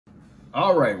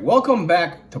All right, welcome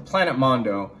back to Planet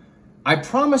Mondo. I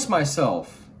promised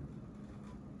myself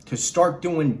to start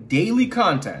doing daily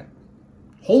content.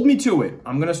 Hold me to it.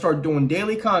 I'm gonna start doing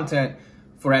daily content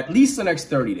for at least the next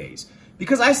 30 days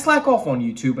because I slack off on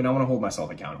YouTube and I wanna hold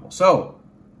myself accountable. So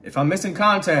if I'm missing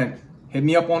content, hit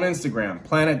me up on Instagram,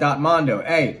 planet.mondo.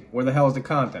 Hey, where the hell is the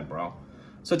content, bro?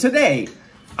 So today,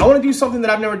 I wanna do something that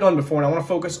I've never done before and I wanna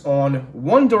focus on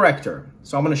one director.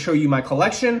 So I'm gonna show you my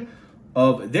collection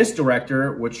of this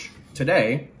director, which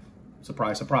today,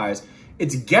 surprise, surprise,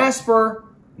 it's Gaspar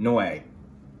Noe. I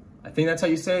think that's how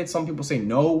you say it. Some people say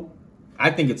no.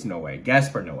 I think it's Noe,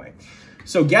 Gaspar Noe.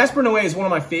 So Gaspar Noe is one of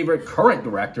my favorite current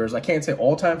directors. I can't say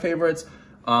all-time favorites,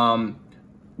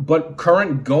 but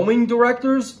current going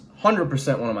directors,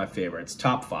 100% one of my favorites,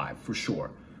 top 5 for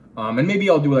sure. And maybe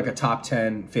I'll do like a top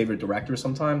 10 favorite directors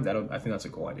sometime. I think that's a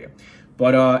cool idea.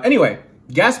 But anyway,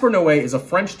 Gaspar Noe is a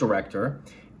French director,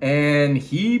 and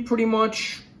he pretty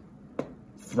much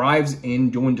thrives in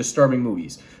doing disturbing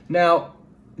movies. Now,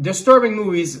 disturbing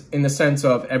movies in the sense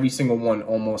of every single one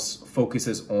almost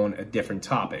focuses on a different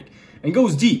topic and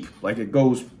goes deep, like it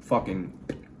goes fucking,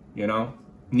 you know,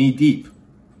 knee deep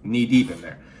in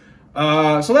there.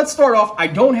 So let's start off. I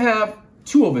don't have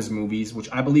 2 of his movies, which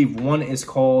I believe one is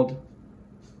called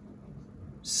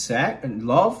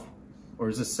Love, or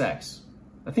is it Sex?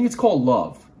 I think it's called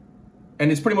Love.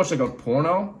 And it's pretty much like a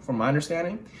porno, from my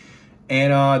understanding.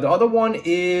 And the other one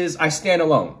is I Stand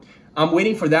Alone. I'm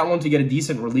waiting for that one to get a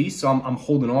decent release, so I'm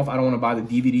holding off. I don't want to buy the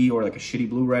DVD or like a shitty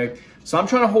Blu-ray. So I'm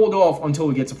trying to hold off until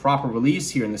it gets a proper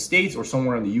release here in the States or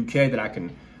somewhere in the UK that I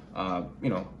can, you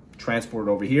know, transport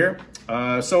it over here.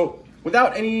 So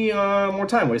without any more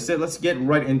time wasted, let's get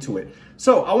right into it.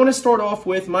 So I want to start off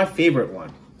with my favorite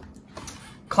one,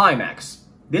 Climax.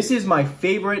 This is my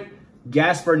favorite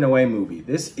Gaspar Noe movie.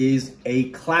 This is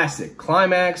a classic,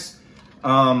 Climax.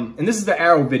 And this is the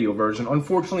Arrow video version.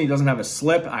 Unfortunately, it doesn't have a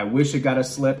slip. I wish it got a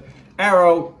slip.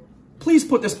 Arrow, please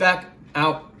put this back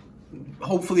out,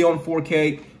 hopefully on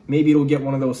 4K. Maybe it'll get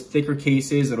one of those thicker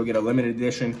cases. It'll get a limited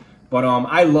edition. But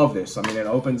I love this. I mean, it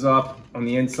opens up on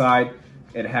the inside.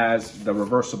 It has the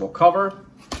reversible cover,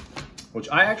 which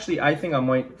I think I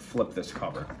might flip this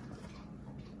cover.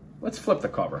 Let's flip the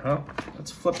cover, huh?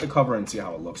 Let's flip the cover and see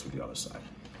how it looks with the other side.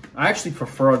 I actually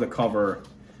prefer the cover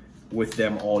with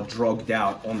them all drugged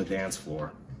out on the dance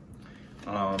floor.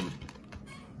 So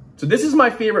this is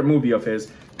my favorite movie of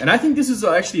his, and I think this is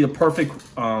actually a perfect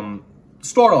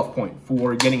start-off point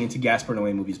for getting into Gaspar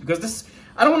Noe movies, because this,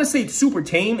 I don't want to say it's super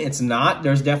tame, it's not.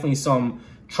 There's definitely some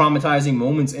traumatizing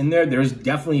moments in there. There's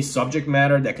definitely subject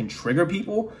matter that can trigger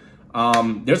people.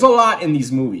 There's a lot in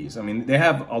these movies. I mean, they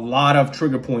have a lot of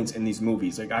trigger points in these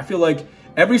movies. Like, I feel like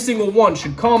every single one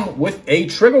should come with a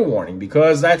trigger warning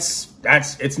because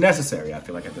it's necessary, I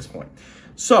feel like, at this point.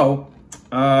 So,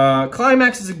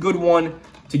 Climax is a good one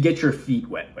to get your feet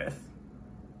wet with.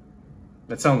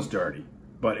 That sounds dirty,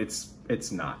 but it's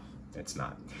not. It's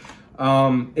not.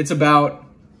 It's about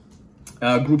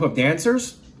a group of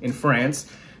dancers in France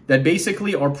that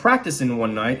basically are practicing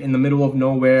one night in the middle of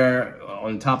nowhere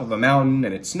on top of a mountain,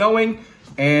 and it's snowing,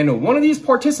 and one of these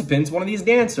participants, one of these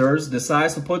dancers,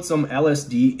 decides to put some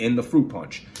LSD in the fruit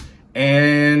punch,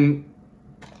 and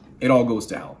it all goes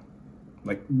to hell,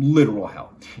 like literal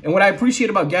hell. And what I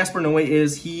appreciate about Gaspar Noe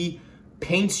is he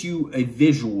paints you a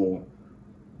visual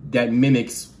that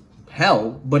mimics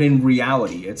hell, but in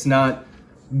reality. It's not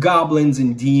goblins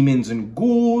and demons and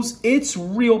ghouls, it's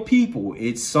real people.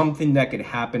 It's something that could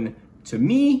happen to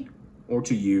me or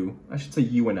to you. I should say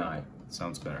you and I.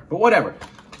 Sounds better, but whatever.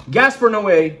 Gaspar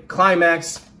Noe,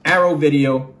 Climax, Arrow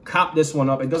video. Cop this one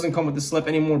up. It doesn't come with the slip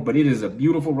anymore, but it is a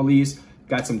beautiful release.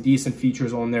 Got some decent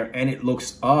features on there, and it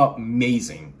looks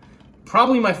amazing.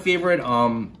 Probably my favorite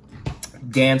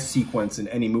dance sequence in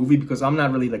any movie, because I'm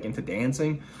not really like into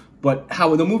dancing, but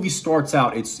how the movie starts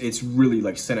out, it's really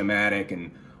like cinematic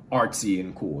and artsy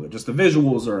and cool. Just the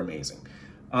visuals are amazing.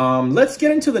 Let's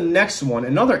get into the next one,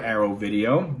 another Arrow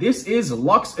video. This is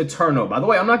Lux Eterno. By the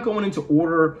way, I'm not going into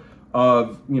order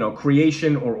of, you know,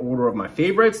 creation or order of my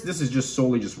favorites. This is just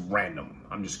solely just random.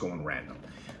 I'm just going random.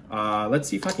 Let's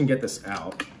see if I can get this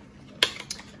out.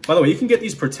 By the way, you can get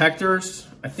these protectors.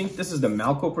 I think this is the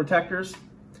Malco protectors.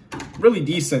 Really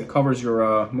decent, covers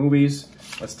your movies.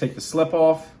 Let's take the slip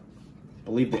off. I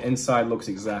believe the inside looks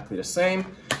exactly the same.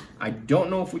 I don't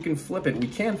know if we can flip it. We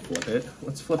can flip it.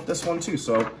 Let's flip this one too.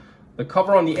 So the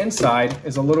cover on the inside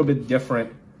is a little bit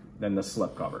different than the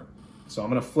slip cover. So I'm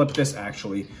gonna flip this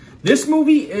actually. This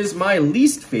movie is my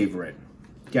least favorite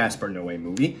Gaspar Noe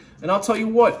movie. And I'll tell you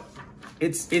what,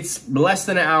 it's less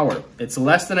than an hour. It's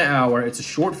less than an hour. It's a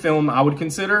short film, I would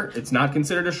consider. It's not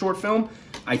considered a short film.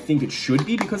 I think it should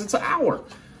be because it's an hour.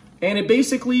 And it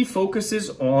basically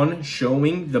focuses on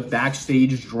showing the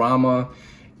backstage drama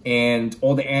and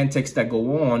all the antics that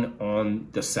go on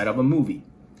the set of a movie.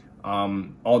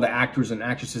 All the actors and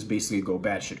actresses basically go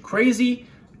batshit crazy,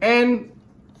 and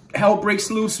hell breaks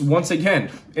loose once again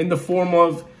in the form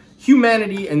of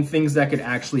humanity and things that could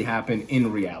actually happen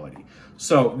in reality.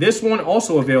 So this one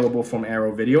also available from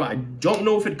Arrow Video. I don't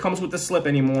know if it comes with the slip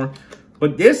anymore,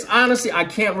 but this, honestly, I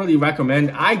can't really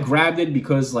recommend. I grabbed it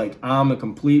because, like, I'm a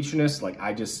completionist. Like,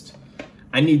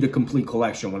 I need the complete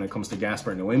collection when it comes to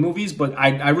Gaspar Noe movies, but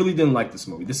I really didn't like this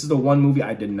movie. This is the one movie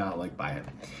I did not like by him.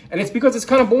 And it's because it's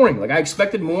kind of boring. Like, I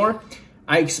expected more.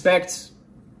 I expect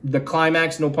the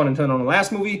climax, no pun intended on the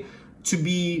last movie, to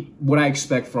be what I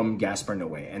expect from Gaspar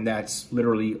Noe. And that's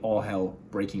literally all hell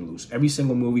breaking loose. Every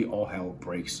single movie, all hell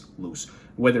breaks loose.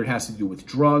 Whether it has to do with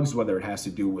drugs, whether it has to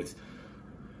do with,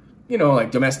 you know,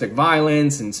 like domestic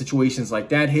violence and situations like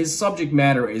that. His subject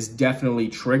matter is definitely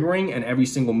triggering, and every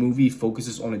single movie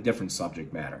focuses on a different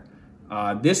subject matter.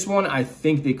 This one, I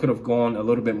think they could have gone a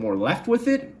little bit more left with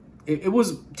it. It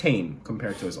was tame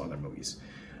compared to his other movies.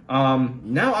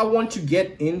 Now I want to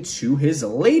get into his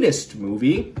latest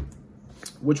movie,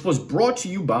 which was brought to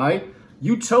you by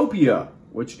Utopia,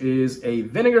 which is a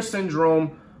Vinegar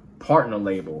Syndrome partner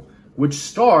label, which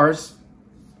stars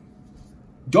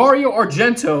Dario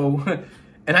Argento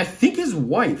and I think his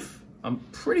wife. I'm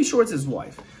pretty sure it's his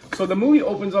wife. So the movie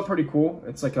opens up pretty cool.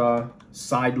 It's like a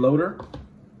side loader.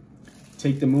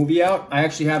 Take the movie out. I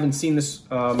actually haven't seen this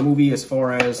movie as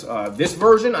far as this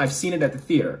version. I've seen it at the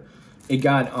theater. It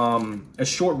got a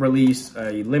short release,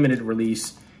 a limited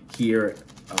release here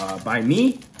by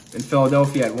me in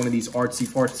Philadelphia at one of these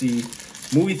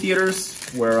artsy-fartsy movie theaters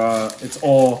where it's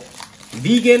all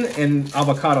vegan and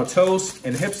avocado toast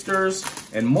and hipsters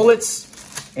and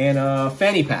mullets and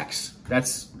fanny packs.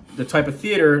 That's the type of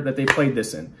theater that they played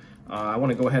this in. I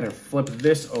want to go ahead and flip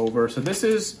this over. So this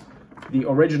is the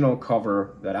original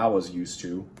cover that I was used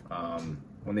to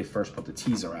when they first put the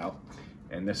teaser out.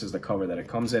 And this is the cover that it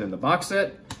comes in the box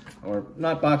set, or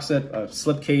not box set,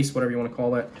 slipcase, whatever you want to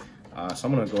call it. So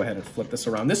I'm going to go ahead and flip this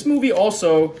around. This movie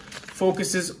also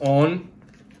focuses on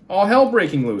all hell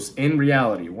breaking loose in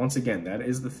reality. Once again, that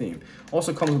is the theme.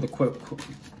 Also comes with a quick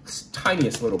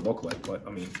tiniest little booklet, but I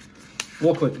mean,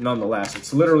 booklet nonetheless.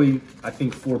 It's literally, I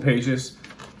think, 4 pages.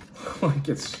 Like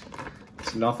it's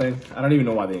nothing. I don't even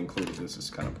know why they included this. It's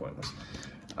kind of pointless.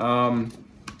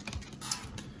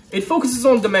 It focuses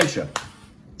on dementia,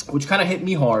 which kind of hit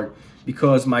me hard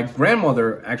because my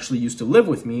grandmother actually used to live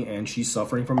with me, and she's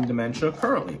suffering from dementia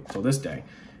currently till this day,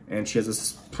 and she has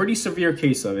a pretty severe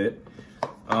case of it.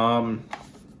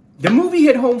 The movie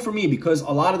hit home for me because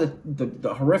a lot of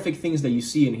the horrific things that you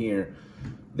see in here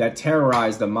that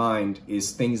terrorize the mind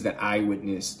is things that I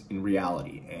witnessed in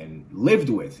reality and lived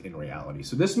with in reality.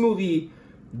 So this movie,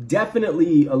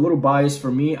 definitely a little biased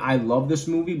for me. I love this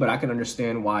movie, but I can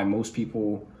understand why most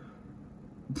people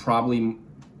probably,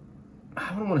 I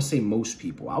don't want to say most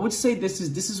people. I would say this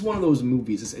is one of those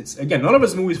movies. It's again, none of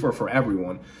his movies for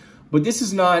everyone. But this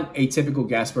is not a typical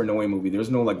Gaspar Noe movie. There's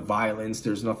no like violence.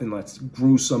 There's nothing that's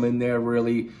gruesome in there,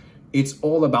 really. It's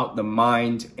all about the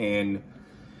mind and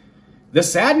the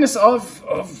sadness of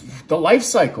the life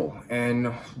cycle and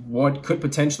what could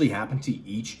potentially happen to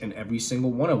each and every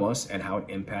single one of us and how it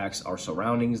impacts our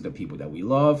surroundings, the people that we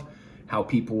love, how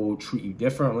people treat you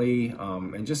differently,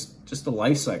 and just the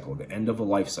life cycle, the end of a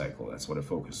life cycle. That's what it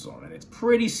focuses on. And it's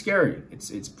pretty scary.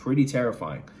 It's pretty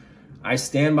terrifying. I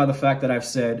stand by the fact that I've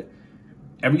said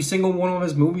every single one of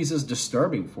his movies is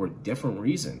disturbing for a different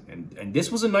reason. And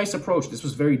this was a nice approach. This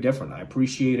was very different. I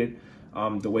appreciated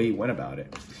the way he went about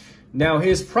it. Now,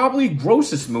 his probably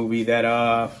grossest movie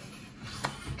that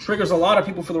triggers a lot of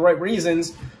people for the right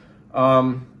reasons,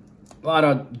 a lot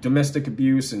of domestic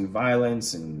abuse and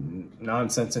violence and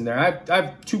nonsense in there. I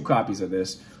have 2 copies of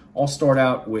this. I'll start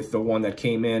out with the one that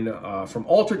came in from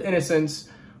Altered Innocence.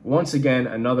 Once again,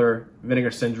 another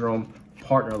Vinegar Syndrome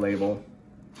partner label.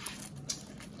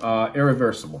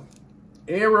 Irreversible.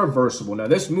 Irreversible. Now,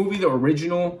 this movie, the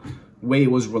original way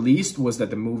it was released was that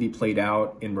the movie played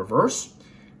out in reverse.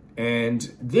 And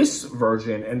this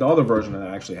version and the other version that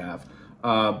I actually have,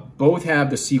 both have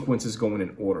the sequences going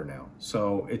in order now.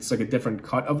 So it's like a different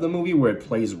cut of the movie where it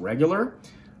plays regular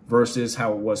versus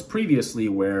how it was previously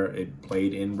where it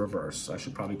played in reverse. I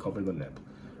should probably cover the nip.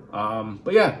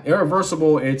 But yeah,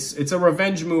 Irreversible, it's a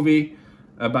revenge movie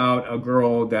about a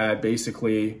girl that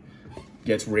basically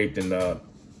gets raped in the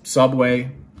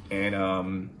subway, and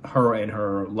her and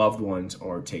her loved ones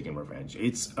are taking revenge.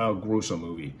 It's a gruesome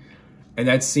movie. And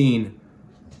that scene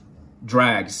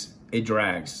drags it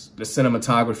drags. The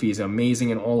cinematography is amazing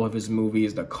in all of his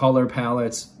movies. The color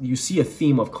palettes, you see a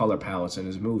theme of color palettes in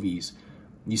his movies.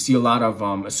 You see a lot of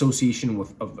association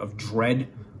of dread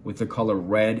with the color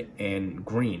red and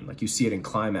green. Like you see it in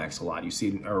Climax a lot. You see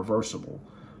it in Irreversible.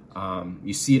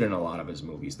 You see it in a lot of his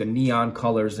movies. The neon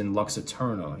colors in Lux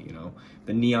Eterna, you know,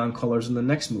 the neon colors in the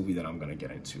next movie that I'm going to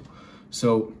get into.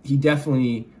 So he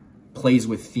definitely plays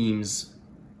with themes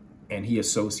and he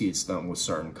associates them with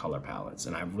certain color palettes.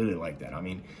 And I really like that. I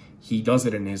mean, he does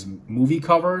it in his movie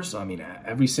covers. I mean,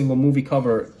 every single movie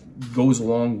cover goes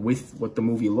along with what the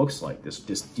movie looks like. This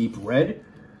deep red,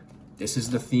 this is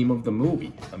the theme of the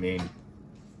movie. I mean,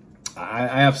 I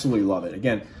absolutely love it.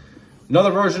 Again,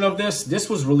 another version of this. This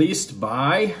was released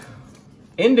by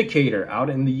Indicator out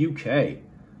in the UK.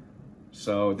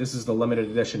 So this is the limited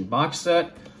edition box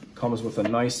set. Comes with a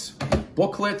nice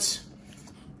booklet.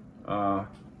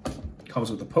 Comes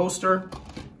with a poster.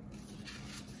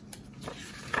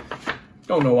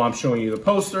 Don't know why I'm showing you the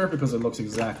poster because it looks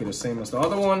exactly the same as the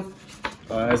other one.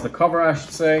 As the cover, I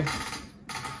should say.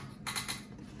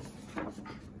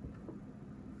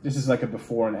 This is like a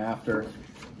before and after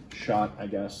shot, I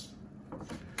guess.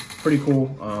 Pretty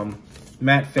cool.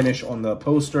 Matte finish on the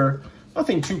poster.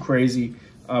 Nothing too crazy,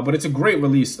 but it's a great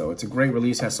release, though. It's a great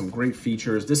release, has some great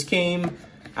features. This came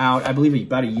out, I believe,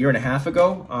 about 1.5 years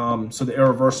ago. So the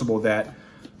Irreversible that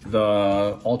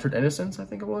the Altered Innocence, I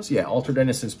think it was. Yeah, Altered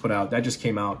Innocence put out. That just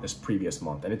came out this previous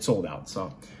month, and it sold out.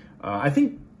 So I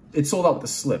think it sold out with the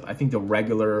slip. I think the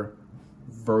regular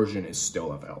version is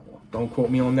still available. Don't quote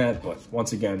me on that, but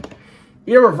once again,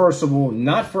 Irreversible,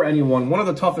 not for anyone. One of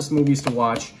the toughest movies to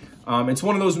watch. It's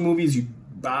one of those movies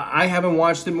I haven't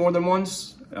watched it more than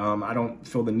once. I don't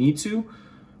feel the need to,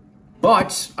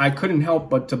 but I couldn't help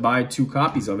but to buy 2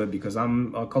 copies of it because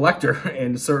I'm a collector,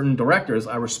 and certain directors,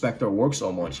 I respect their work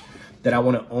so much that I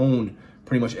want to own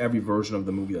pretty much every version of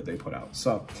the movie that they put out.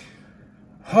 So,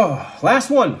 last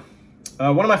one.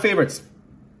 One of my favorites,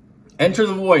 Enter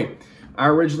the Void. I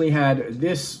originally had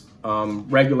this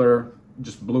regular,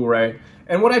 just Blu-ray.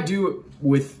 And what I do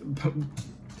with,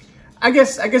 I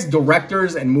guess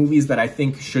directors and movies that I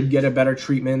think should get a better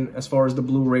treatment as far as the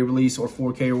Blu-ray release or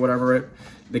 4K or whatever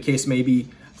the case may be,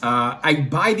 I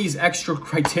buy these extra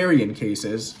Criterion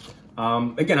cases.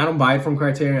 Again, I don't buy it from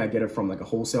Criterion. I get it from like a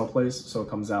wholesale place. So it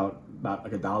comes out about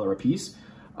like $1 a piece.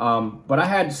 But I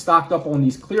had stocked up on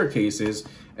these clear cases,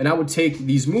 and I would take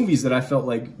these movies that I felt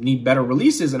like need better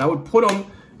releases, and I would put them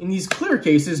in these clear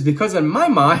cases because in my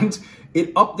mind,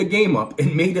 it upped the game up.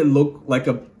 It made it look like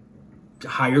a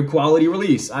higher quality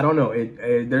release. I don't know.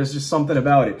 There's just something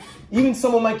about it. Even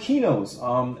some of my Kinos,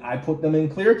 I put them in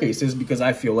clear cases because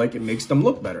I feel like it makes them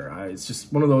look better. It's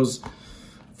just one of those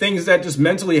things that just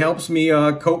mentally helps me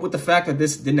cope with the fact that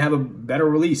this didn't have a better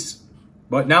release.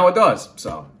 But now it does.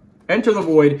 So, Enter the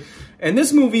Void. And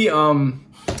this movie, I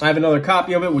have another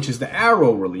copy of it, which is the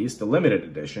Arrow release, the limited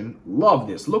edition. Love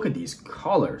this. Look at these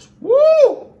colors.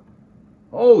 Woo!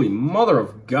 Holy mother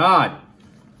of God.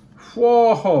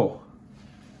 Whoa.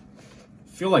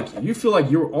 You feel like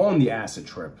you're on the acid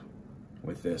trip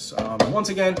with this. Once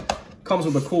again, comes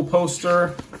with a cool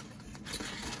poster.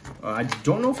 I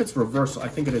don't know if it's reversible. I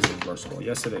think it is reversible.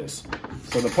 Yes, it is.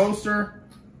 So the poster,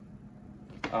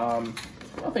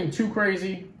 nothing too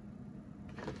crazy.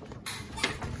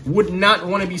 Would not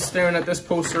want to be staring at this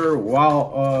poster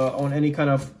while on any kind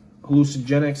of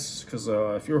hallucinogenics, because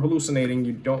if you're hallucinating,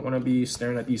 you don't want to be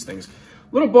staring at these things.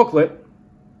 Little booklet.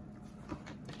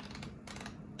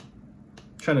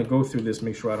 Trying to go through this,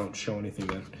 make sure I don't show anything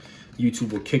that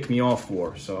YouTube will kick me off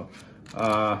for. So,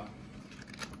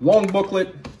 long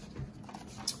booklet.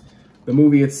 The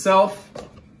movie itself.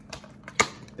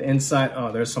 The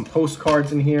inside, there's some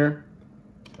postcards in here.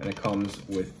 And it comes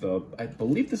with, I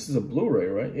believe this is a Blu-ray,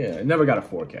 right? Yeah, it never got a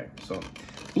 4K. So,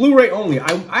 Blu-ray only.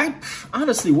 I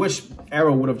honestly wish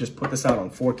Arrow would have just put this out on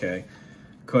 4K.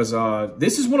 Because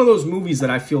this is one of those movies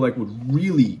that I feel like would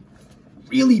really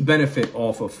benefit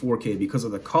off of 4K because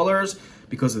of the colors,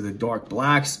 because of the dark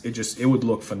blacks. It would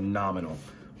look phenomenal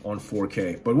on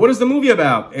 4K. But what is the movie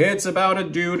about? It's about a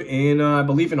dude in, I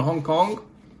believe in Hong Kong,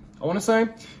 I want to say.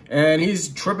 And he's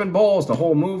tripping balls the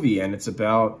whole movie. And it's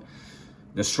about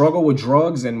the struggle with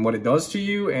drugs and what it does to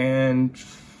you, and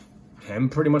him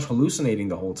pretty much hallucinating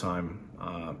the whole time.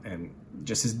 And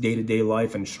just his day-to-day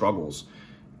life and struggles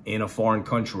in a foreign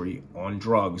country on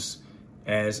drugs.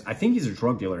 As I think he's a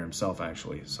drug dealer himself,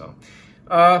 actually. So,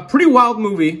 pretty wild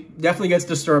movie. Definitely gets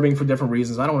disturbing for different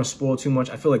reasons. I don't want to spoil too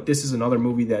much. I feel like this is another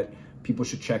movie that people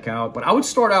should check out. But I would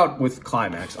start out with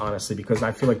Climax, honestly, because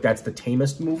I feel like that's the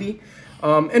tamest movie.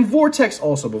 And Vortex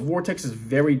also, but Vortex is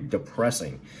very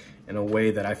depressing. in a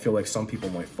way that I feel like some people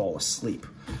might fall asleep.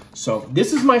 So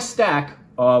this is my stack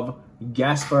of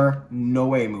Gaspar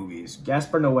Noe movies.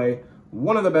 Gaspar Noe,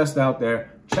 one of the best out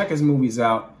there. Check his movies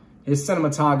out. His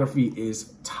cinematography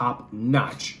is top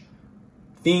notch.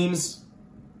 Themes,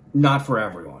 not for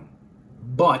everyone.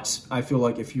 But I feel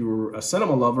like if you're a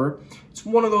cinema lover, it's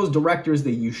one of those directors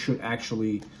that you should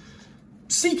actually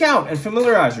seek out and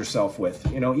familiarize yourself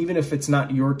with. You know, even if it's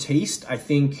not your taste, I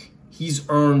think he's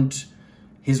earned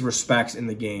his respects in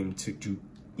the game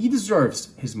he deserves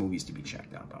his movies to be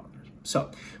checked out by others. So,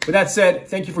 with that said,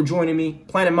 thank you for joining me.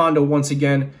 Planet Mondo once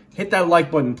again. Hit that like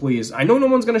button, please. I know no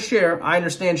one's going to share. I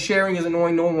understand sharing is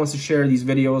annoying. No one wants to share these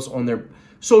videos on their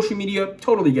social media.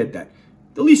 Totally get that.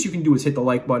 The least you can do is hit the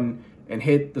like button and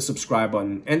hit the subscribe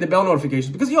button and the bell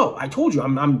notifications. Because, yo, I told you,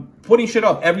 I'm putting shit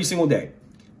up every single day.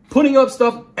 Putting up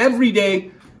stuff every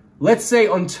day, let's say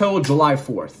until July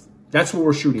 4th. That's what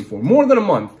we're shooting for. More than a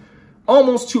month.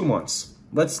 Almost 2 months.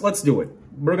 Let's do it.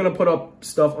 We're going to put up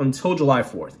stuff until July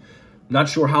 4th. Not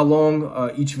sure how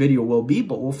long each video will be,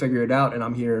 but we'll figure it out, and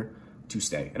I'm here to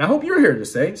stay. And I hope you're here to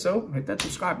stay, so hit that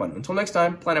subscribe button. Until next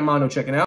time, Planet Mondo checking out.